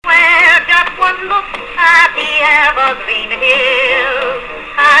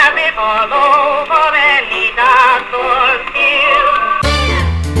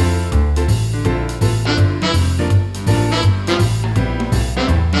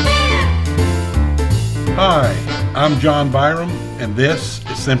Hi, I'm John Byrum, and this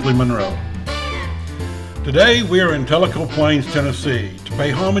is Simply Monroe. Today we are in Tellico Plains, Tennessee, to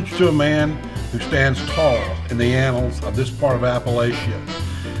pay homage to a man who stands tall in the annals of this part of Appalachia,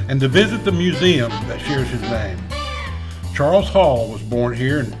 and to visit the museum that shares his name. Charles Hall was born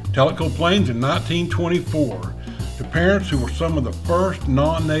here in Tellico Plains in 1924 to parents who were some of the first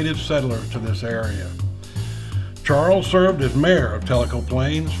non-native settlers to this area. Charles served as mayor of Tellico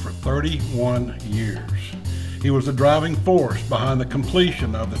Plains for 31 years. He was the driving force behind the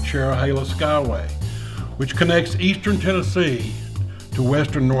completion of the Cherahela Skyway, which connects eastern Tennessee to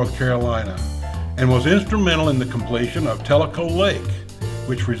western North Carolina, and was instrumental in the completion of Tellico Lake,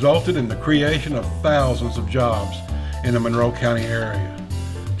 which resulted in the creation of thousands of jobs in the Monroe County area.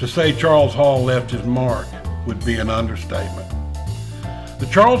 To say Charles Hall left his mark would be an understatement. The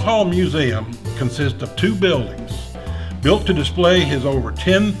Charles Hall Museum consists of two buildings built to display his over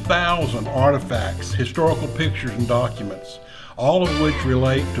 10,000 artifacts, historical pictures, and documents, all of which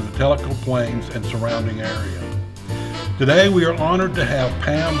relate to the Tellico Plains and surrounding area. Today we are honored to have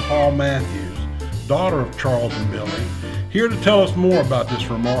Pam Hall Mathews, daughter of Charles and Billy, here to tell us more about this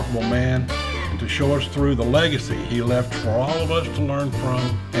remarkable man and to show us through the legacy he left for all of us to learn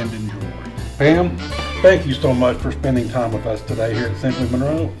from and enjoy. Pam, thank you so much for spending time with us today here at Simply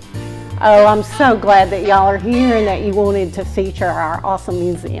Monroe. Oh, I'm so glad that y'all are here and that you wanted to feature our awesome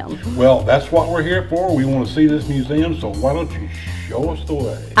museum. Well, that's what we're here for. We want to see this museum, so why don't you show us the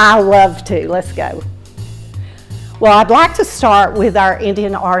way? I love to. Let's go. Well, I'd like to start with our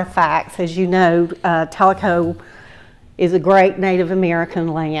Indian artifacts. As you know, Tellico is a great Native American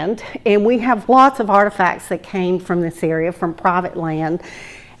land, and we have lots of artifacts that came from this area, from private land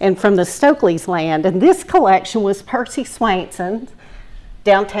and from the Stokely's land. And this collection was Percy Swainson's,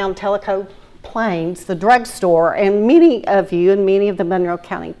 downtown Tellico Plains, the drugstore. And many of you and many of the Monroe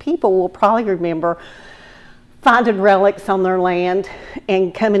County people will probably remember finding relics on their land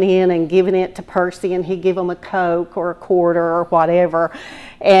and coming in and giving it to Percy, and he'd give them a Coke or a quarter or whatever.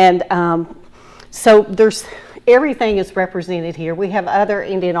 And so everything is represented here. We have other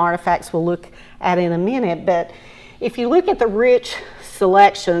Indian artifacts we'll look at in a minute, but if you look at the rich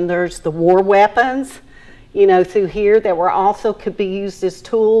selection, there's the war weapons, through here that were also could be used as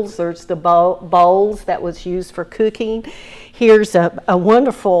tools. There's the bowls that was used for cooking. Here's a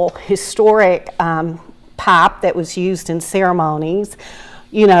wonderful historic pipe that was used in ceremonies.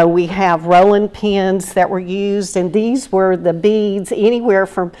 We have rolling pins that were used, and these were the beads, anywhere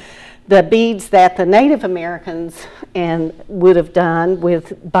from the beads that the Native Americans would have done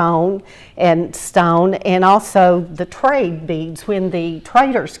with bone and stone, and also the trade beads when the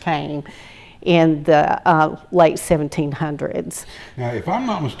traders came in the late 1700s. Now, if I'm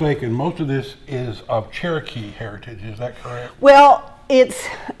not mistaken, most of this is of Cherokee heritage, is that correct? Well,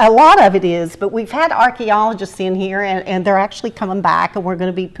 a lot of it is, but we've had archaeologists in here, and they're actually coming back, and we're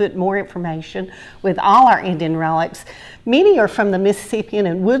going to be putting more information with all our Indian relics. Many are from the Mississippian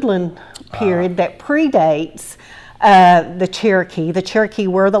and Woodland period that predates the Cherokee. The Cherokee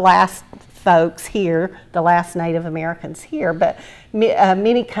were the last folks here, the last Native Americans here, but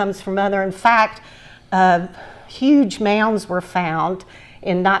many comes from other. In fact, huge mounds were found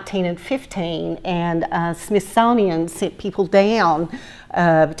in 1915, and Smithsonian sent people down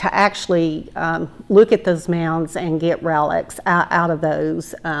to actually look at those mounds and get relics out of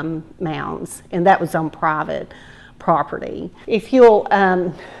those mounds, and that was on private property. If you'll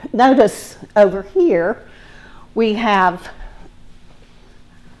notice over here, we have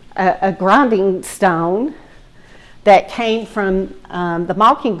a grinding stone that came from the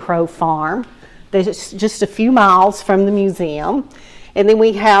Mocking Crow farm that's just a few miles from the museum. And then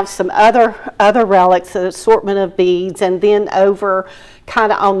we have some other relics, an assortment of beads, and then over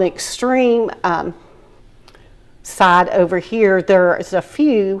kind of on the extreme side over here, there's a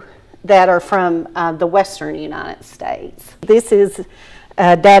few that are from the western United States. This is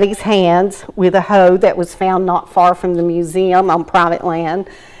Daddy's hands with a hoe that was found not far from the museum on private land,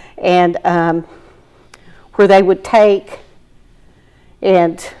 and where they would take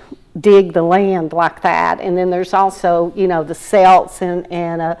and dig the land like that. And then there's also, the celts and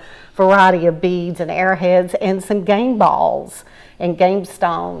a variety of beads and arrowheads and some game balls and game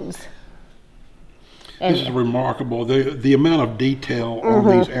stones. And this is remarkable. The amount of detail on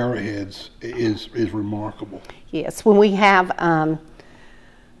these arrowheads is remarkable. Yes, when we have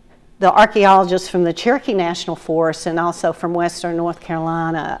the archaeologists from the Cherokee National Forest and also from Western North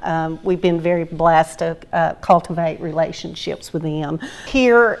Carolina, we've been very blessed to cultivate relationships with them.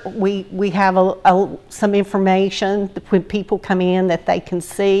 Here we have some information when people come in that they can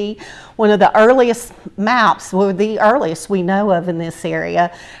see. One of the earliest maps, well, the earliest we know of in this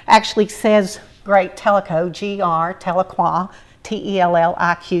area, actually says great Tellico, G-R, Telliquo,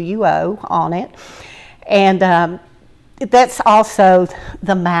 T-E-L-L-I-Q-U-O on it. And that's also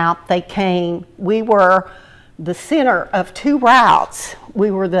the map. We were the center of two routes.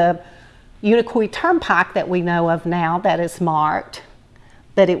 We were the Unicoi Turnpike that we know of now that is marked,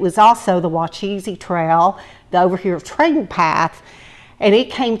 but it was also the Wachisi Trail, the Overhill Trading Path, and it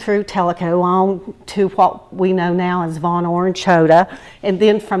came through Tellico on to what we know now as Von Oranchoda. And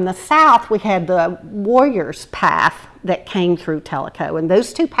then from the south, we had the Warriors Path that came through Tellico. And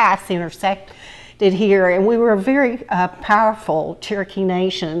those two paths intersected here, and we were a very powerful Cherokee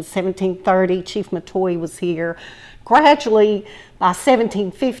nation. 1730, Chief Matoy was here. Gradually, by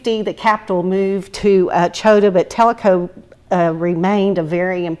 1750, the capital moved to Chota, but Tellico remained a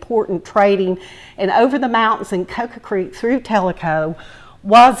very important trading, and over the mountains in Coca Creek through Tellico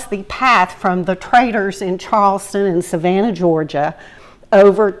was the path from the traders in Charleston and Savannah, Georgia,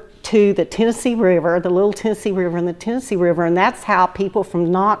 over to the Tennessee River, the Little Tennessee River and the Tennessee River, and that's how people from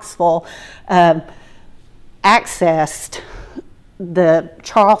Knoxville accessed the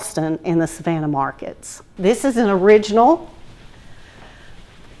Charleston and the Savannah markets. This is an original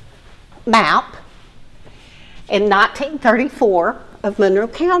map in 1934 of Monroe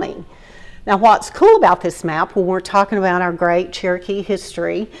County. Now, what's cool about this map when we're talking about our great Cherokee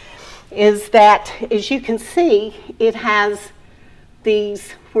history is that, as you can see, it has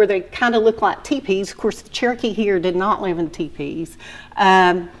these where they kind of look like teepees. Of course, the Cherokee here did not live in teepees,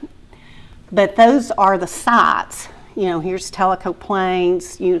 but those are the sites. You know, here's Tellico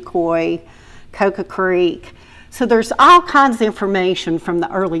Plains, Unicoi, Coca Creek. So there's all kinds of information from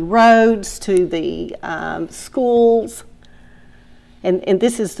the early roads to the schools, and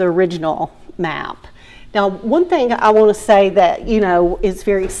this is the original map. Now, one thing I want to say that, you know, is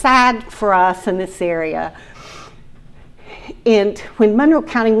very sad for us in this area, and when Monroe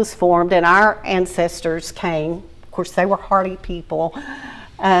County was formed and our ancestors came, of course they were hardy people,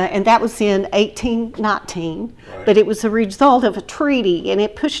 and that was in 1819, right. But it was a result of a treaty, and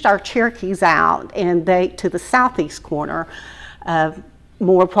it pushed our Cherokees out, and they to the southeast corner,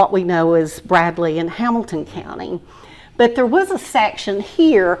 more of what we know as Bradley and Hamilton County. But there was a section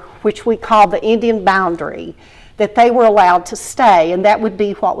here, which we call the Indian boundary, that they were allowed to stay, and that would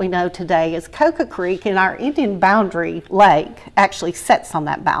be what we know today as Coca Creek, and our Indian boundary lake actually sits on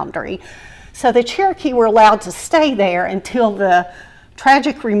that boundary. So the Cherokee were allowed to stay there until the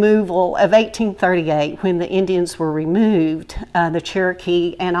tragic removal of 1838, when the Indians were removed, the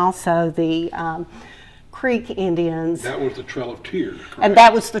Cherokee and also the Creek Indians. That was the Trail of Tears, correct? And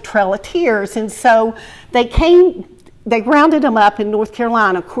that was the Trail of Tears. And so they rounded them up in North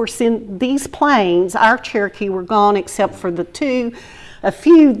Carolina. Of course, in these plains, our Cherokee were gone except for a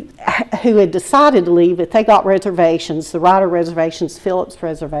few who had decided to leave, but they got reservations. The Ryder Reservations, Phillips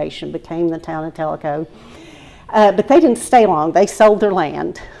Reservation became the town of Tellico. But they didn't stay long. They sold their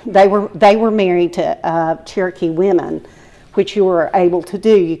land. They were married to Cherokee women, which you were able to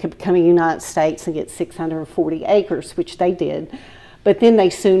do. You could come to the United States and get 640 acres, which they did. But then they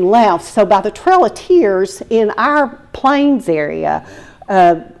soon left. So by the Trail of Tears, in our plains area,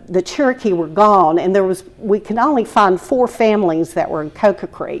 the Cherokee were gone, and we could only find 4 families that were in Coca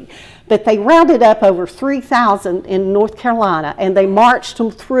Creek. But they rounded up over 3,000 in North Carolina, and they marched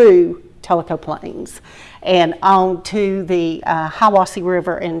them through Tellico Plains and on to the Hiwassee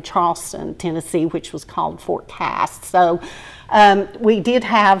River in Charleston, Tennessee, which was called Fort Cass. So we did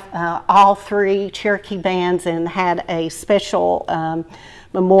have all 3 Cherokee bands and had a special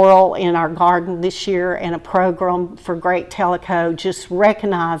memorial in our garden this year and a program for Great Tellico, just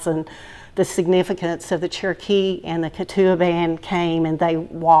recognizing the significance of the Cherokee, and the Katua band came and they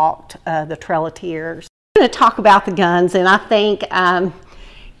walked the Trail of Tears. I'm going to talk about the guns, and I think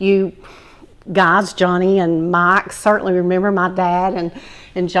you guys, Johnny and Mike, certainly remember my dad,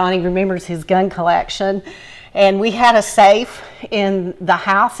 and Johnny remembers his gun collection. And we had a safe in the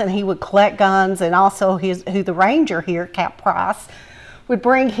house, and he would collect guns, and also who the ranger here, Cap Price, would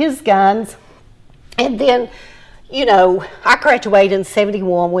bring his guns. And then, you know, I graduated in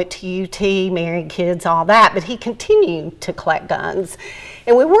 71, went to UT, married kids, all that, but he continued to collect guns.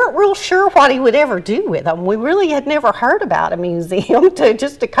 And we weren't real sure what he would ever do with them. We really had never heard about a museum until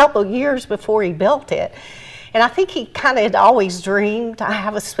just a couple of years before he built it. And I think he kind of had always dreamed to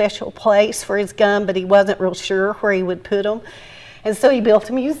have a special place for his gun, but he wasn't real sure where he would put them. And so he built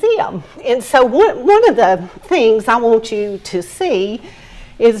a museum. And so one of the things I want you to see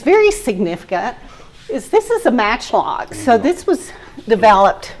is very significant, is this is a matchlock. So this was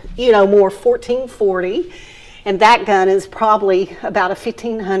developed, you know, more 1440. And that gun is probably about a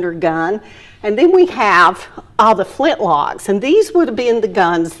 1500 gun. And then we have all the flintlocks, and these would have been the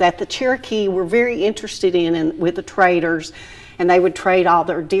guns that the Cherokee were very interested in with the traders, and they would trade all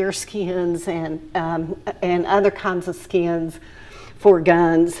their deer skins and other kinds of skins for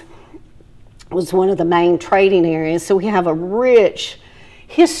guns. It was one of the main trading areas. So we have a rich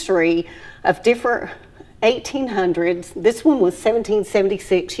history of different 1800s. This one was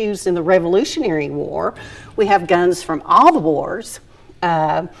 1776, used in the Revolutionary War. We have guns from all the wars.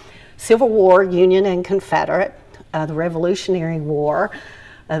 Civil War, Union and Confederate, the Revolutionary War,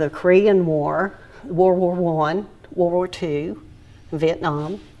 the Korean War, World War I, World War II,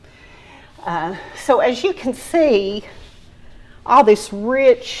 Vietnam. So as you can see, all this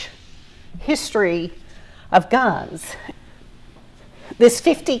rich history of guns. This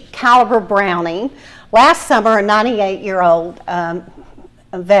 50 caliber Browning, last summer a 98-year-old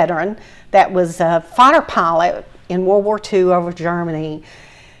veteran that was a fighter pilot in World War II over Germany.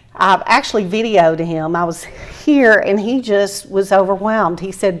 I've actually videoed him. I was here and he just was overwhelmed.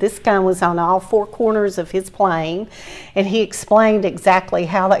 He said this gun was on all four corners of his plane, and he explained exactly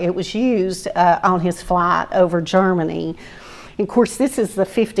how it was used on his flight over Germany. And of course, this is the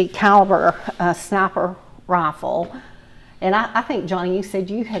 50 caliber sniper rifle. And I think, Johnny, you said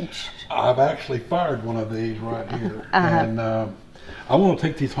you had... I've actually fired one of these right here. And I want to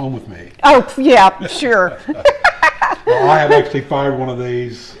take these home with me. Oh, yeah, sure. Well, I have actually fired one of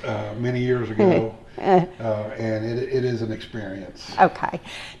these many years ago, and it is an experience. Okay.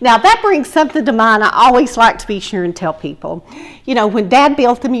 Now, that brings something to mind I always like to be sure and tell people. You know, when Dad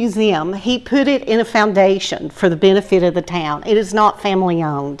built the museum, he put it in a foundation for the benefit of the town. It is not family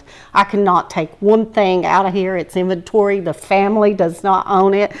owned. I cannot take one thing out of here. It's inventory. The family does not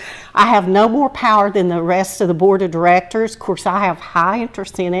own it. I have no more power than the rest of the board of directors. Of course, I have high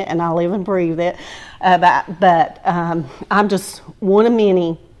interest in it, and I live and breathe it. But I'm just one of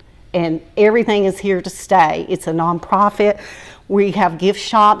many, and everything is here to stay. It's a nonprofit. We have gift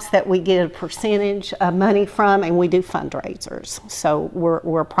shops that we get a percentage of money from, and we do fundraisers. So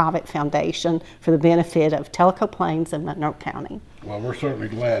we're a private foundation for the benefit of Tellico Plains and Monroe County. Well, we're certainly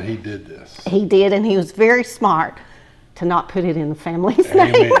glad he did this. He did, and he was very smart to not put it in the family's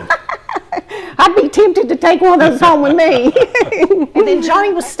Amen. name. I'd be tempted to take one of those home with me. And then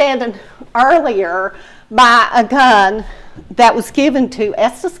Johnny was standing earlier by a gun that was given to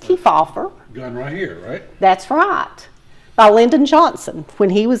Estes Kefauver. Gun right here, right? That's right. By Lyndon Johnson when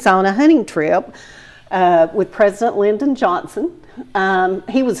he was on a hunting trip with President Lyndon Johnson.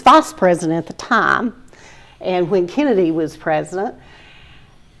 He was vice president at the time, and when Kennedy was president.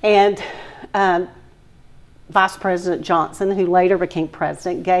 And Vice President Johnson, who later became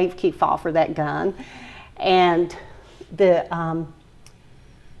president, gave Kefauver that gun, and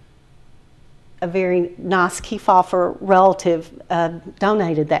a very nice Kefauver relative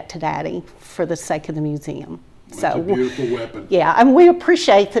donated that to Daddy for the sake of the museum. That's a beautiful weapon. Yeah, and we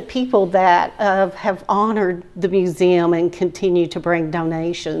appreciate the people that have honored the museum and continue to bring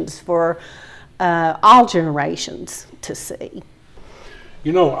donations for all generations to see.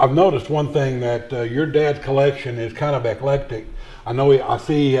 You know, I've noticed one thing, that your dad's collection is kind of eclectic. I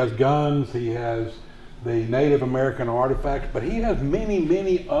see he has guns, he has the Native American artifacts, but he has many,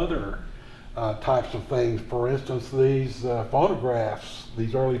 many other types of things. For instance, these photographs,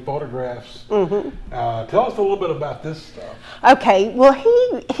 these early photographs. Mm-hmm. Tell us a little bit about this stuff. Okay, well,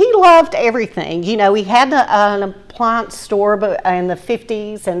 he loved everything. You know, he had an appliance store in the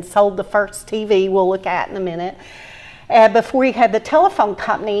 50s and sold the first TV we'll look at in a minute. Before he had the telephone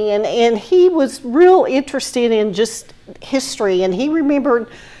company, and he was real interested in just history, and he remembered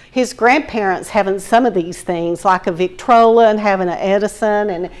his grandparents having some of these things, like a Victrola and having an Edison.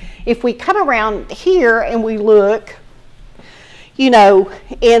 And if we come around here and we look, you know,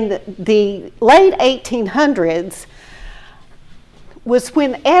 in the late 1800s was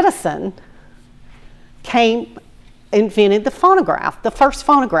when Edison invented the phonograph, the first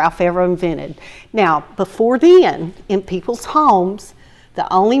phonograph ever invented. Now, before then, in people's homes, the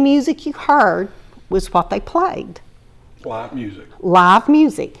only music you heard was what they played. Live music. Live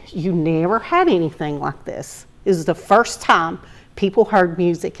music. You never had anything like this. This is the first time people heard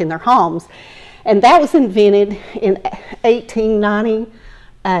music in their homes. And that was invented in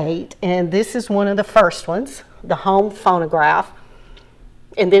 1898. And this is one of the first ones, the home phonograph.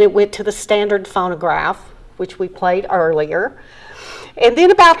 And then it went to the standard phonograph, which we played earlier. And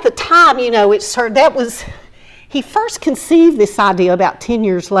then about the time, you know, it started, he first conceived this idea about 10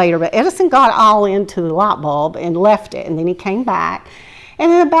 years later, but Edison got all into the light bulb and left it, and then he came back.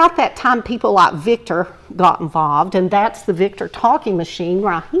 And then about that time, people like Victor got involved, and that's the Victor talking machine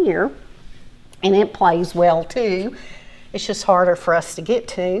right here, and it plays well too. It's just harder for us to get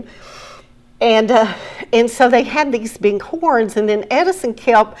to. And so they had these big horns, and then Edison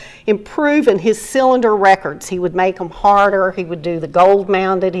kept improving his cylinder records. He would make them harder. He would do the gold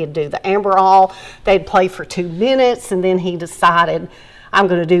mounted. He'd do the amber all. They'd play for 2 minutes, and then he decided, I'm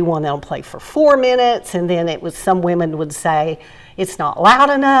going to do one that'll play for 4 minutes. And then it was, some women would say, it's not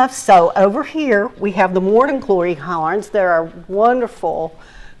loud enough. So over here, we have the Morning Glory horns. They're a wonderful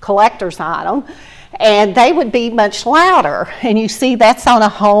collector's item. And they would be much louder. And you see that's on a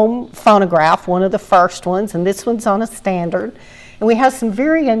home phonograph, one of the first ones, and this one's on a standard. And we have some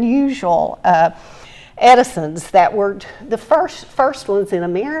very unusual Edisons that were the first ones in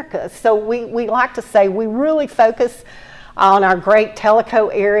America. So we like to say we really focus on our great Tellico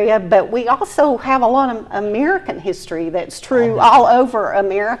area, but we also have a lot of American history that's true all over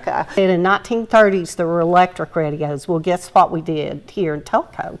America. And in the 1930s, there were electric radios. Well, guess what we did here in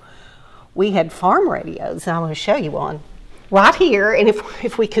Tellico? We had farm radios, and I'm going to show you one right here. And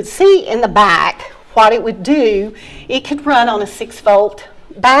if we could see in the back what it would do, it could run on a 6-volt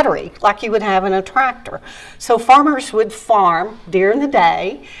battery like you would have in a tractor. So farmers would farm during the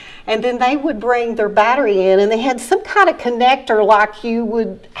day, and then they would bring their battery in, and they had some kind of connector like you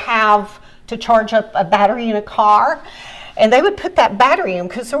would have to charge up a battery in a car. And they would put that battery in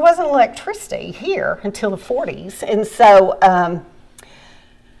because there wasn't electricity here until the 40s. And so,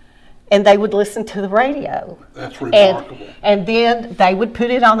 and they would listen to the radio. That's remarkable. And then they would put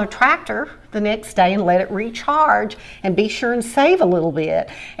it on their tractor the next day and let it recharge and be sure and save a little bit.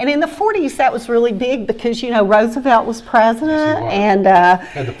 And in the 40s, that was really big because, you know, Roosevelt was president. Yes, and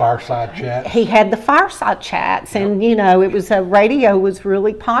had the fireside chat. He had the fireside chats. Yep. And, you know, it was radio was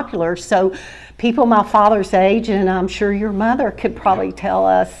really popular. So people my father's age, and I'm sure your mother could probably tell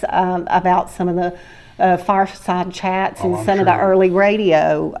us about some of the fireside chats and some of the early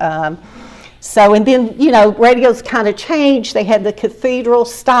radio. And then, you know, radios kind of changed. They had the cathedral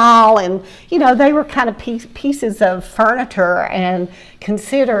style, and, you know, they were kind of pieces of furniture and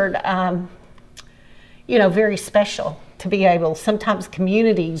considered, you know, very special to be able. Sometimes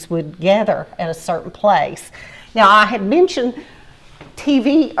communities would gather at a certain place. Now, I had mentioned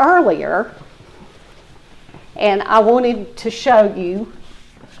TV earlier, and I wanted to show you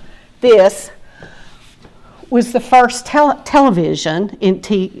this. Was the first television in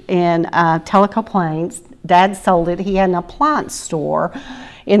Tellico Plains. Dad sold it. He had an appliance store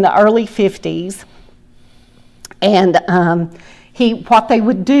in the early 50s. And what they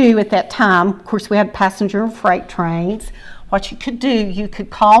would do at that time, of course we had passenger and freight trains. What you could do, you could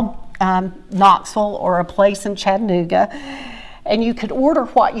call Knoxville or a place in Chattanooga, and you could order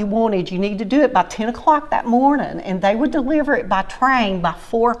what you wanted. You need to do it by 10 o'clock that morning, and they would deliver it by train by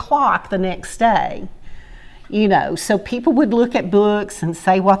 4 o'clock the next day. You know, so people would look at books and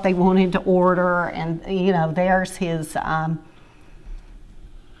say what they wanted to order, and, you know, there's his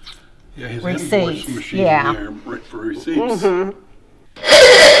his receipts. Invoice machine there for receipts. Mm-hmm.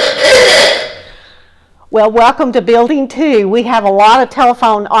 Well, welcome to Building 2. We have a lot of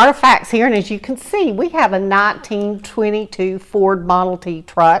telephone artifacts here, and as you can see, we have a 1922 Ford Model T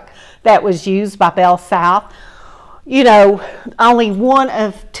truck that was used by Bell South. You know, only one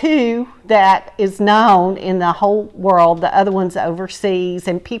of 2 that is known in the whole world. The other one's overseas,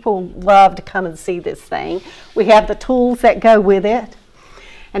 and people love to come and see this thing. We have the tools that go with it.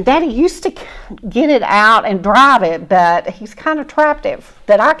 And Daddy used to get it out and drive it, but he's kind of trapped it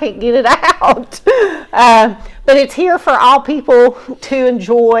that I can't get it out. But it's here for all people to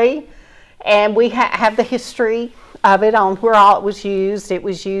enjoy, and we have the history of it on where all it was used. It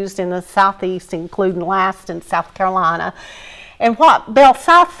was used in the Southeast, including Laston, South Carolina. And what Bell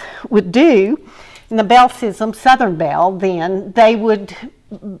South would do, in the Bell system, Southern Bell, then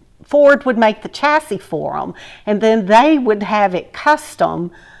Ford would make the chassis for them, and then they would have it custom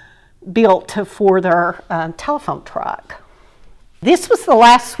built for their telephone truck. This was the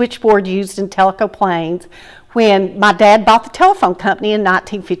last switchboard used in Tellico Plains when my dad bought the telephone company in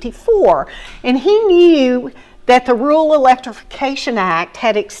 1954, and he knew that the Rural Electrification Act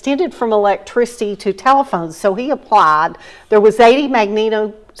had extended from electricity to telephones, so he applied. There was 80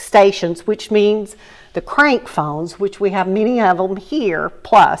 magneto stations, which means the crank phones, which we have many of them here,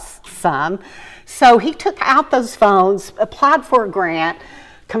 plus some. So he took out those phones, applied for a grant,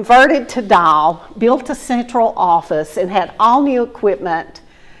 converted to dial, built a central office, and had all new equipment,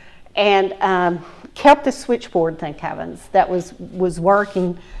 and kept the switchboard, thank heavens, that was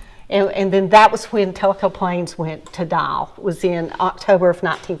working. And then that was when Tellico Plains went to dial. It was in October of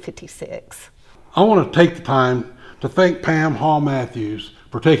 1956. I want to take the time to thank Pam Hall Mathews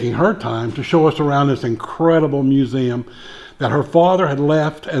for taking her time to show us around this incredible museum that her father had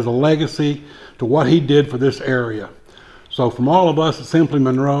left as a legacy to what he did for this area. So from all of us at Simply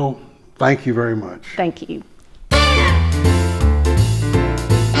Monroe, Thank you very much. Thank you.